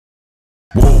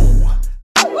Just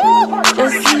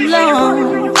as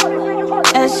long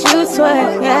as you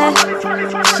twerk, yeah,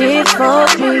 she for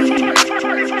me.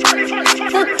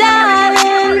 So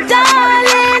darling,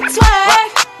 darling,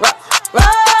 twerk,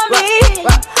 roll me,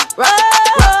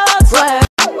 roll, twerk.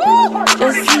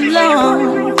 Just as long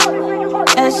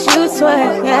as you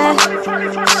twerk, yeah,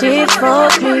 she for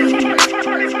me.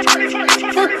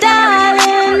 So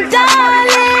darling,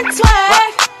 darling,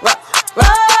 twerk,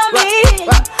 roll me,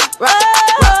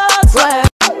 roll, twerk.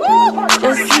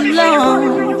 Just as long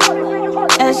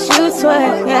as you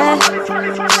twerk, yeah,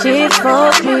 she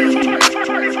for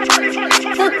me.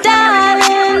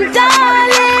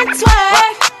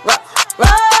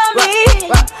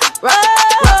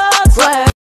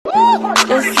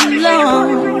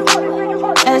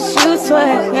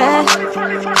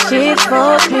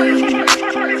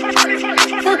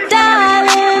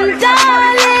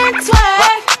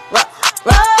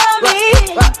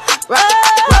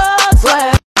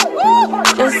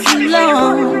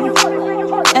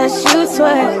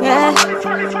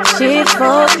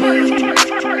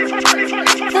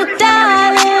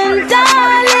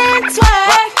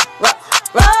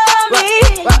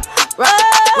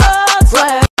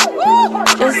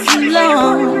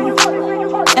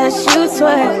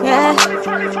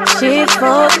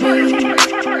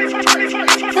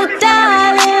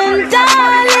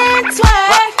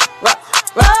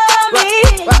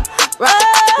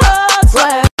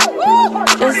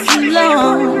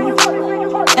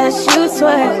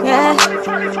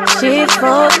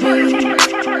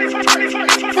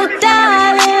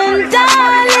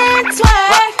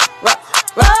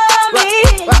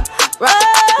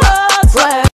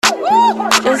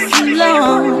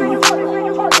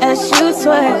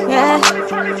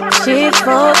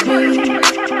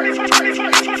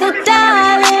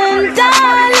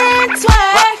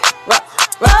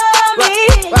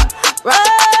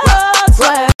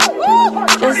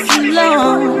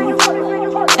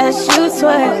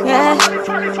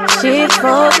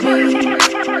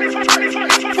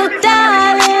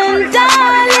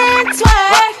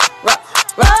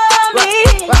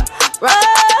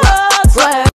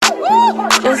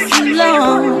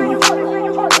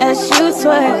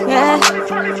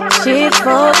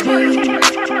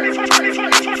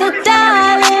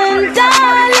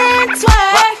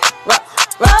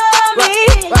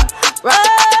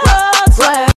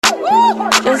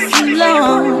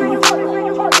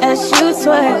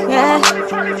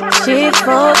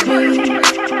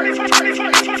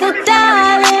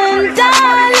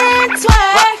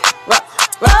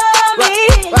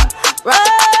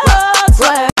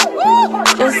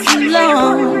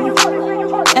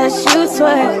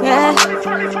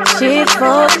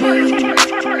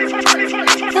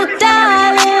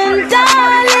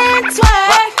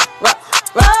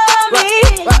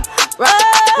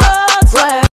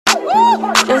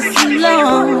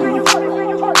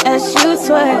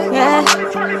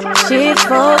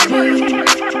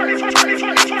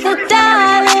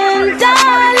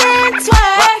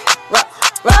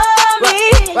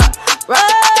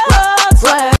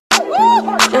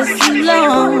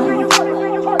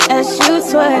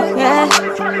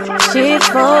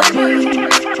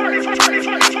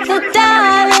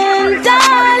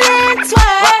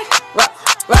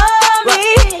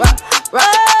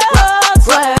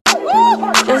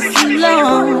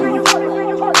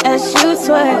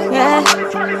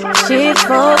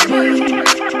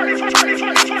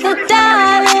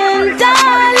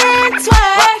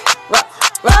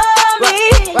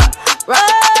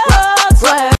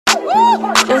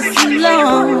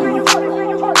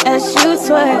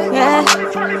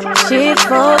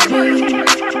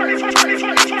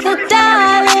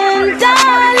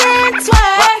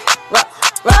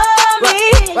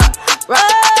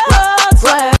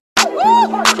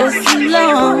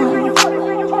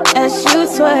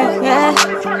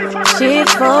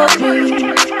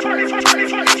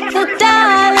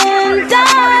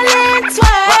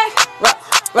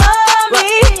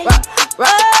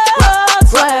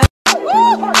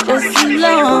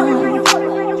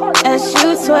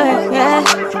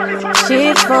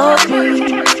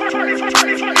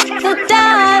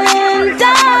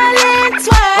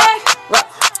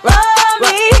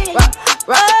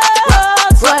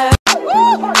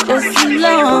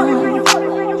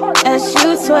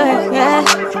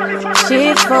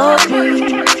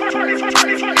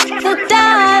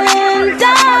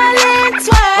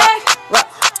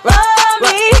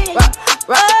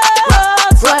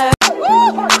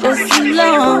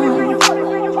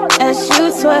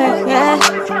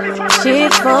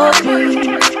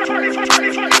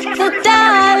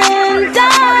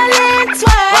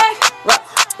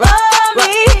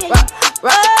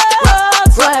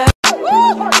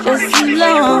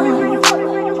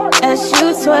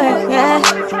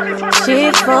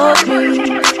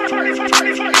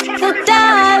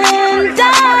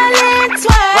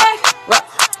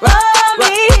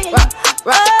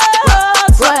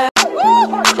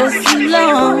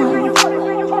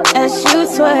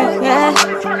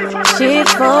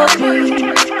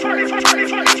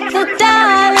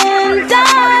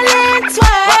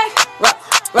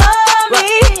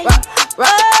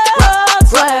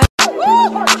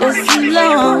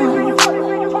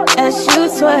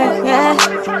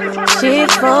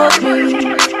 for me.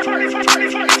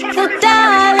 So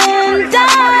darling,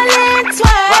 darling,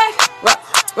 twerk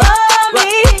for me.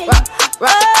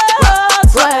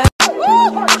 Twerk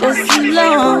just as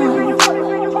long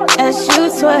as you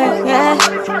twerk, yeah.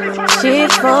 She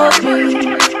for me.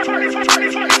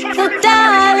 So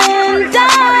darling,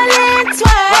 darling,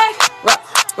 twerk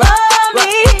for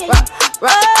me.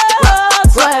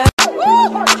 Twerk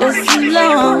just as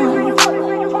long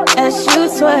as you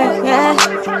twerk, yeah.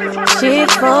 She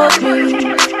for me.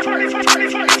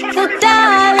 So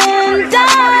darling,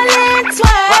 darling,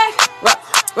 twerk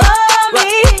for me.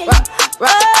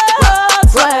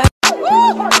 Twerk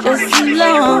just as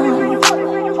long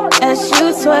as you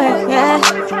twerk, yeah.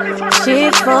 She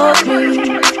for me.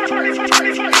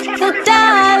 So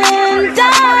darling,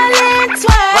 darling,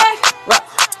 twerk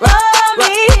for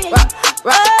me.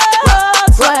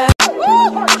 Twerk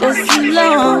just as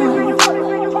long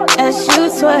as you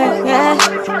twerk, yeah.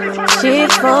 She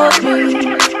for me.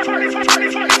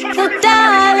 So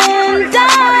darling,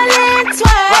 darling,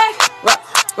 twerk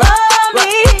for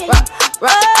me.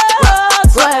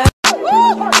 Twerk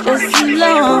just as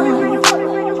long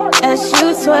as you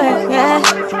twerk, yeah.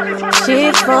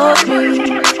 She for me.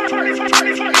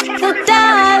 So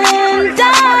darling,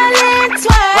 darling,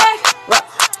 twerk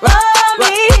for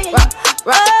me.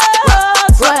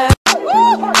 Twerk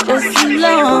just as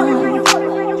long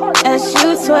as you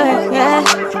twerk, yeah.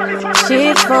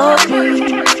 She for me.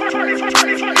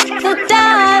 So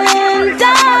darling,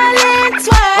 darling,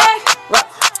 twerk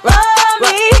for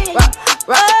me.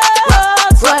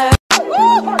 Twerk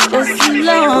just as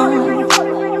long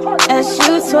as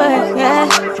you twerk, yeah.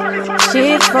 She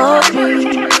for me.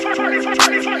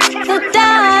 So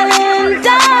darling,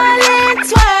 darling,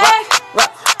 twerk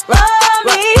for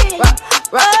me.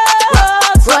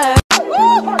 Twerk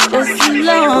just as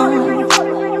long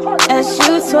as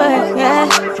you twerk, yeah.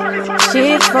 She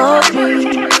for me.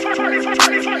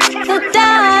 So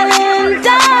darling,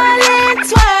 darling,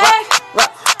 twerk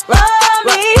for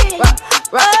me.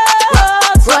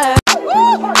 Twerk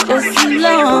just as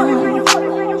long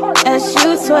as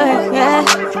you twerk, yeah.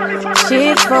 She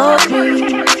for me.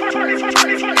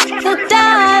 So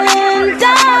darling,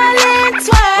 darling,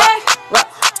 twerk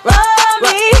for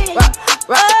me.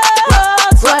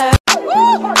 Twerk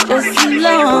just as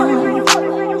long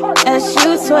as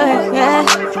you twerk, yeah.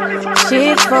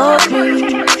 She for me.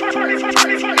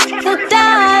 So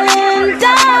darling,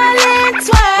 darling,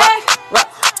 twerk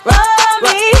for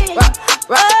me.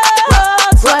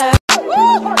 Twerk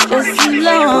just as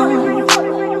long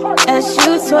as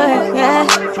you twerk, yeah.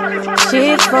 She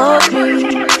for me.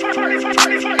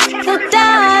 So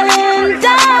darling,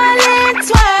 darling,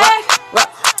 twerk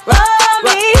for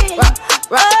me.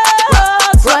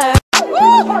 Twerk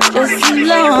just as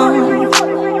long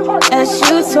as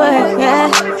you twerk, yeah.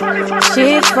 She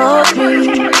for me.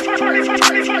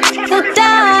 So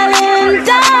darling,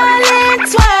 darling,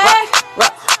 twerk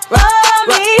for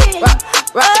me.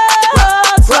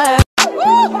 Twerk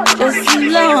just as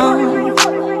long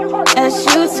as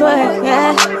you twerk,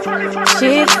 yeah.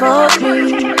 She for me.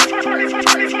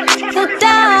 So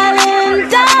darling,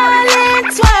 darling,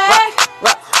 twerk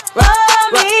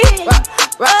for me.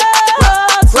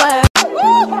 Twerk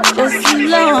just as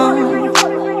long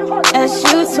as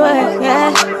you twerk, yeah.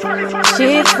 She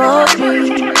for me.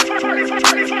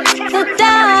 So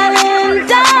darling,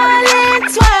 darling,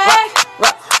 twerk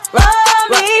for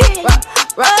me.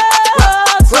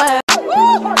 Twerk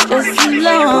just as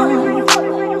long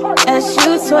as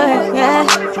you twerk, yeah.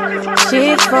 She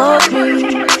for me.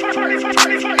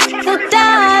 So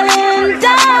darling,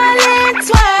 darling,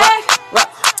 twerk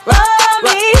for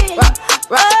me.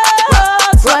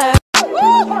 Twerk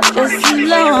just as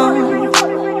long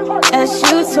as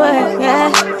you twerk, yeah.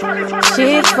 She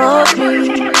for me.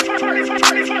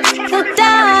 So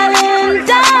darling,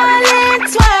 darling,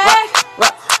 twerk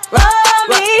for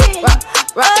me.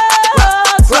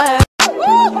 Twerk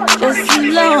just as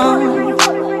long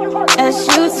as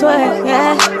you twerk,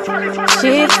 yeah.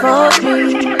 She for me.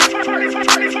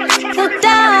 So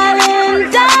darling,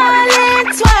 darling,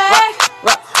 twerk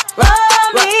for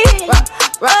me.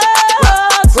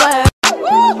 Twerk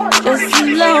just as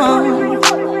long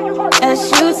as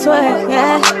you twerk,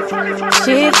 yeah.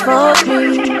 She for me.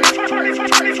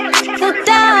 So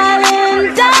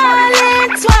darling, darling.